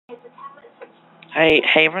Hey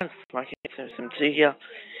everyone, Mike SM2 here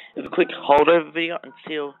with a quick holdover video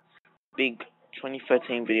until big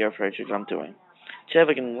 2013 video project I'm doing. Today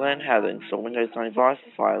we can learn how to install Windows 95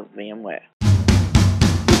 via VMware.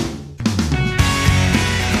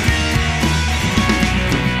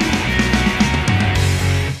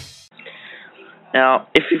 Now,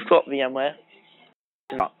 if you've got VMware,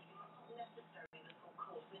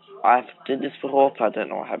 I've did this before, but I don't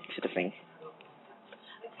know what happened to the thing.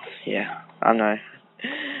 Yeah, I know.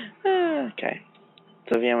 Okay,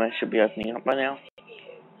 so VMware should be opening up by now.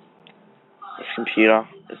 This computer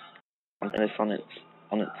is on its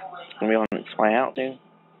gonna be on its way out soon.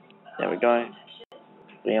 There we go.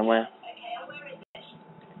 VMware.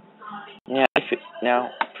 Now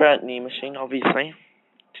put out new machine, obviously.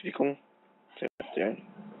 Typical.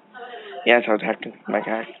 Yeah, so I'd have to make a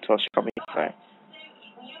Hackintosh copy. So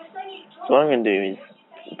what I'm gonna do is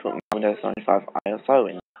put my Windows 95 ISO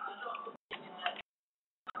in.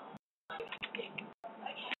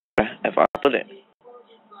 If I put it.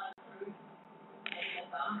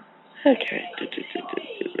 Okay.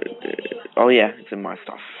 Oh yeah, it's in my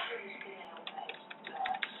stuff.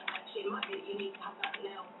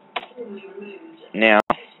 Now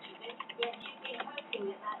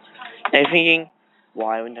you're thinking,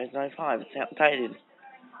 why Windows 95? It's outdated.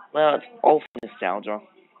 Well, it's all for nostalgia.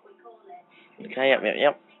 Okay,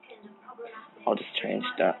 yep. I'll just change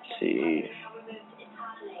that to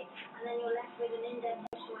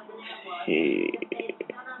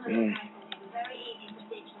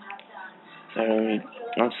so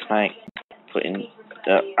I'll just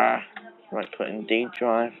put in D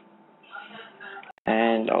drive,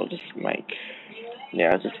 and I'll just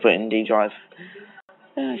put in D drive.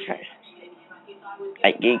 Okay,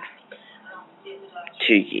 8 gigs,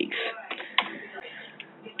 2 gigs.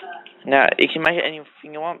 Now you can make it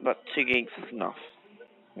anything you want, but 2 gigs is enough.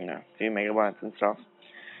 2 megabytes and stuff.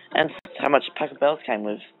 And how much a pack of bells came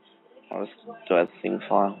with. I'll just do a thing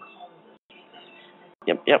file.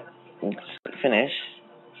 Yep. Finish.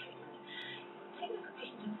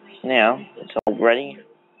 Now it's all ready,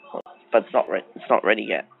 but it's not ready. It's not ready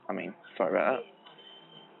yet. Sorry about that.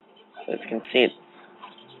 So you can see it.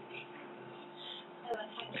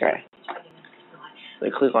 Okay. So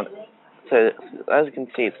click on it. So as you can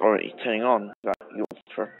see, it's already turning on. But you want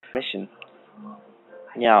for permission.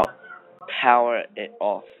 Now power it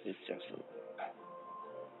off. It's just.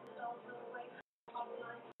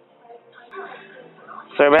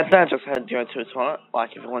 So about that, just had to go to a toilet,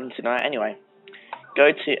 like if you wanted to know. Anyway,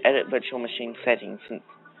 go to Edit Virtual Machine Settings, since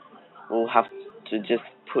we'll have to just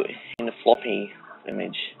put in a floppy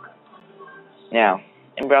image. Now,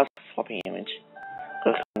 in browse the floppy image,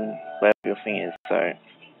 click on wherever your thing is. So,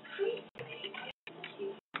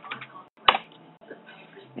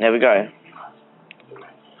 there we go.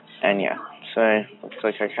 And yeah, so let's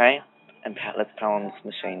click OK, and let's power on this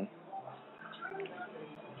machine.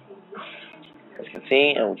 As you can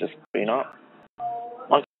see, it will just boot up.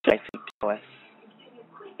 Like basic OS.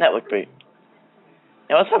 Network boot.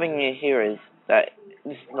 Now what's happening here is that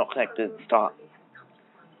this is not connected at the start.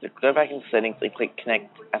 So go back into settings and click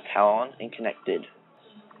connect as power on and connected.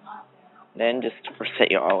 Then just reset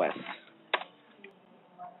your OS.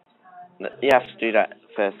 You have to do that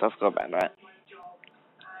first, I forgot about that.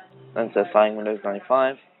 Then it says starting Windows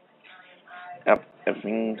 95.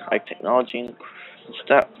 Everything like technology and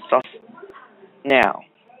stuff. Now,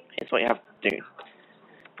 here's what you have to do.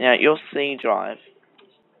 Now, your C drive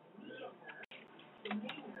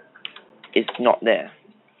is not there.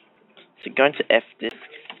 So go into F disk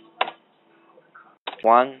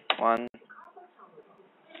 1,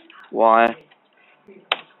 Y,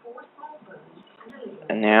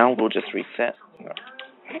 and now we'll just reset.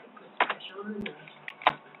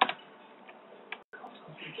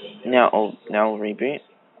 Now we'll reboot.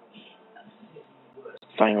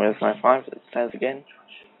 Starting Windows 95, it says again.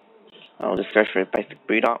 I'll just go for a basic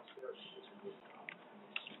boot up.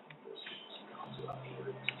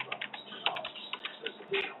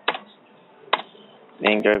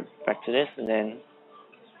 Then go back to this, and then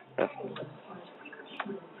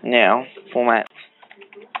now format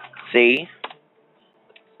C,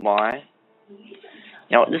 Y.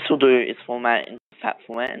 Now what this will do is format in FAT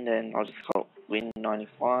format, and then I'll just call it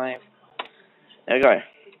Win95. There we go.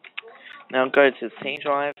 Now go to C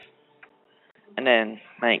drive, and then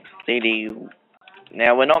make CD.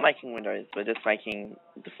 Now we're not making Windows, we're just making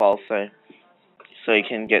the files so you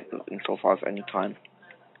can get the install files anytime.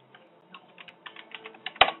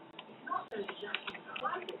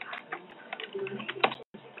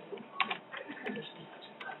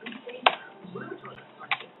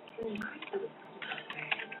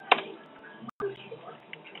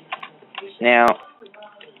 Now,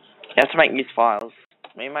 you have to make these files.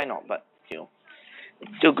 You may not, but still.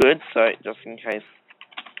 It's still good, so just in case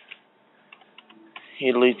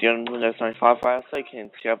you lose your Windows 95 file, so you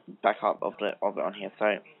can set up a backup of it on here.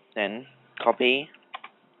 So then copy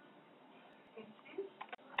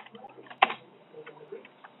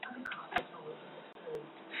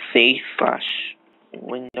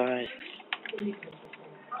C/Windows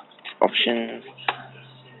options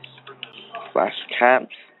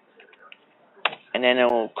 /caps, and then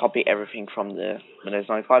it will copy everything from the Windows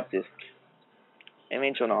 95 disk.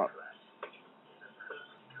 Image or not.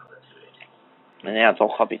 And now it's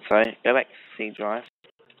all copied, so go back to C drive,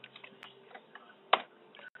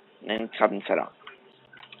 and then tab and setup.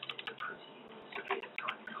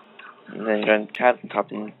 And then go to tab and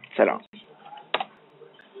type in setup.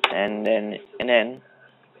 And then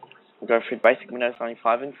go through basic Windows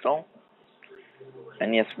 95 install.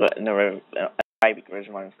 And yes, but in the Arabic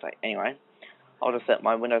version by mistake. Anyway, I'll just set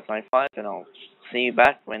my Windows 95 and I'll see you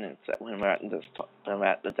back when we're at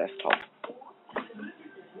the desktop.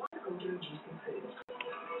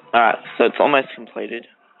 Alright, so it's almost completed.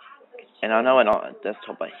 And I know we're not at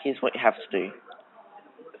desktop, but here's what you have to do.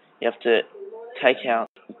 You have to take out,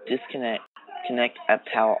 disconnect, connect at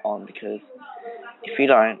power on, because if you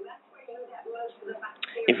don't,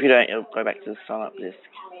 it'll go back to the startup disk.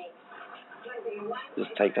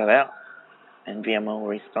 Just take that out, and VMware will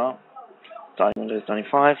restart. Starting Windows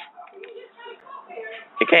 95.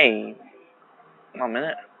 Okay, 1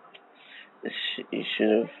 minute. You should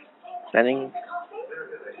have settings.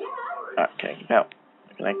 Okay, now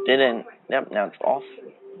connected, and yep, now it's off.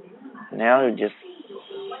 Now you just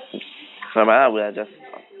so about that,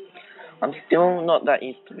 I'm still not that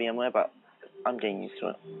used to VMware, but I'm getting used to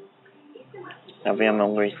it. Now VMware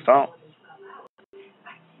will restart,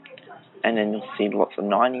 and then you'll see lots of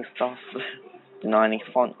 90 stuff, the 90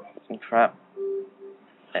 font and crap.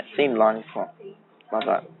 That seemed 90 font, love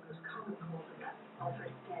that.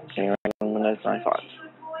 Anyway, on Windows 95,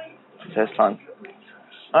 first time.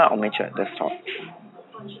 Alright, I'll meet you at desktop.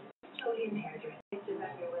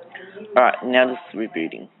 Alright, now this is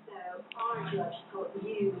rebooting.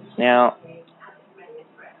 Now,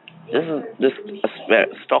 this is a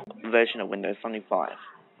stock version of Windows 95.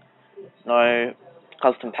 No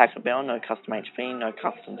custom packet build, no custom HP, no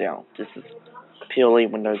custom Dell. This is purely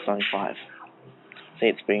Windows 95. See,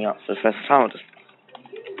 it's booting up for the first time.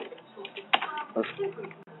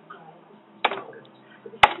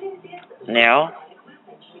 Now,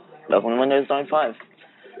 look on Windows 95.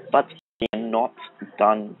 But we are not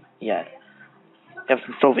done yet. You have to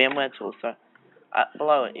install VMware tools. So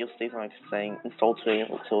below it, you'll see something saying install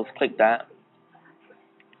tools. Click that,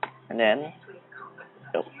 and then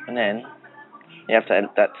you have to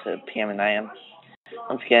edit that to PM and AM.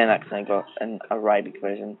 Once again, I accidentally got an Arabic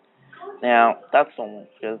version. Now that's normal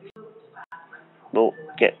because we'll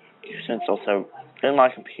get to install. So go to my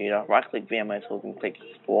computer, right-click VMware tools, and click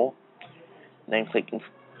Explore. Then click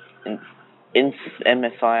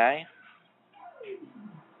MSIA.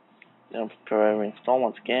 Then go over install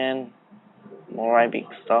once again. More Arabic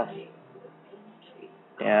stuff.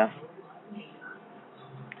 Yeah.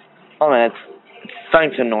 Oh man, it's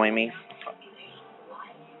starting to annoy me.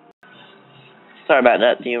 Sorry about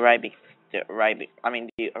that. The Arabic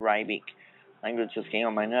language is getting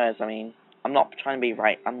on my nerves. I mean, I'm not trying to be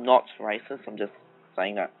I'm not racist. I'm just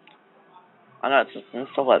saying that. I know it's just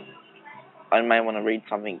install, but I may want to read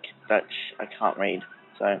something that I can't read.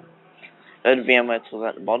 So, go to VMware tools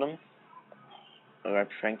at the bottom. We're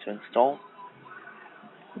preferring to install.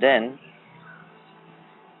 Then,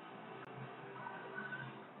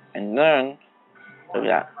 look at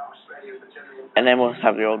that. And then we'll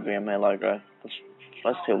have the old VMware logo, which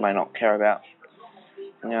most people may not care about.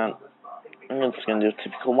 Now, I'm just going to do a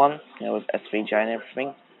typical one, with SVJ and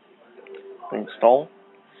everything. Install,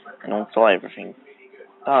 and install everything.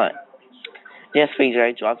 Alright. The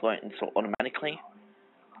SVJ drive won't install automatically.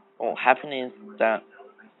 What will happen is that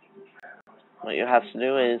what you have to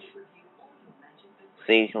do is,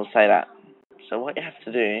 see, you'll say that. So what you have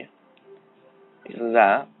to do is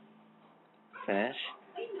that, finish,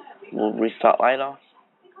 we'll restart later.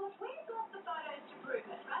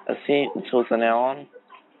 I see the tools are now on.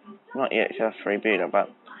 Not yet just rebooter, but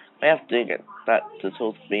we have to get the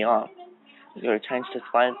tools to be on. You go to change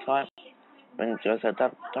display type. When it goes at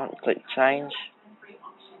that, don't click change,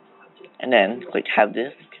 and then click have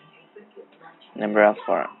disk, and then browse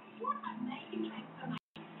for it.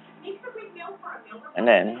 And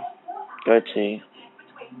then go to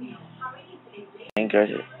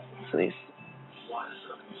this.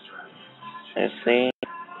 Let's see.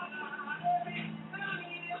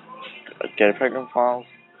 Go to program files,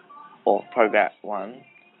 or Program 1,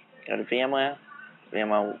 go to VMware,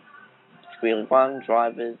 VMware Squealy 1,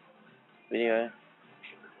 Drivers, Video,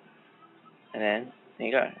 and then there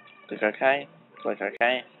you go. Click OK, click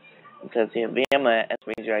OK. It says here VMware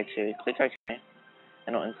S302, click OK,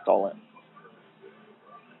 and it'll install it.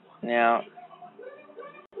 Now,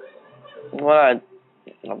 what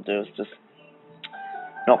I'll do is just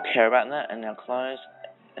not care about that, and now close,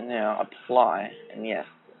 and now apply, and yes.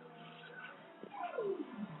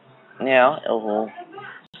 Now it will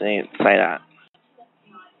say that.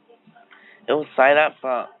 It will say that,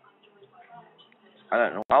 but I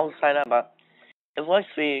don't know why it will say that, but it will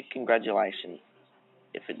actually congratulations.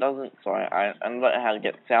 If it doesn't, sorry, I don't know how to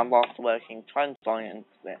get Soundblast working. Try installing it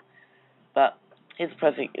there. But here's a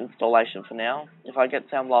perfect installation for now. If I get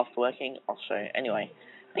Soundblast working, I'll show you. Anyway,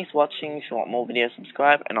 thanks for watching. If you want more videos,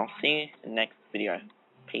 subscribe, and I'll see you in the next video.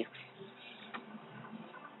 Peace.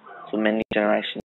 For many generations.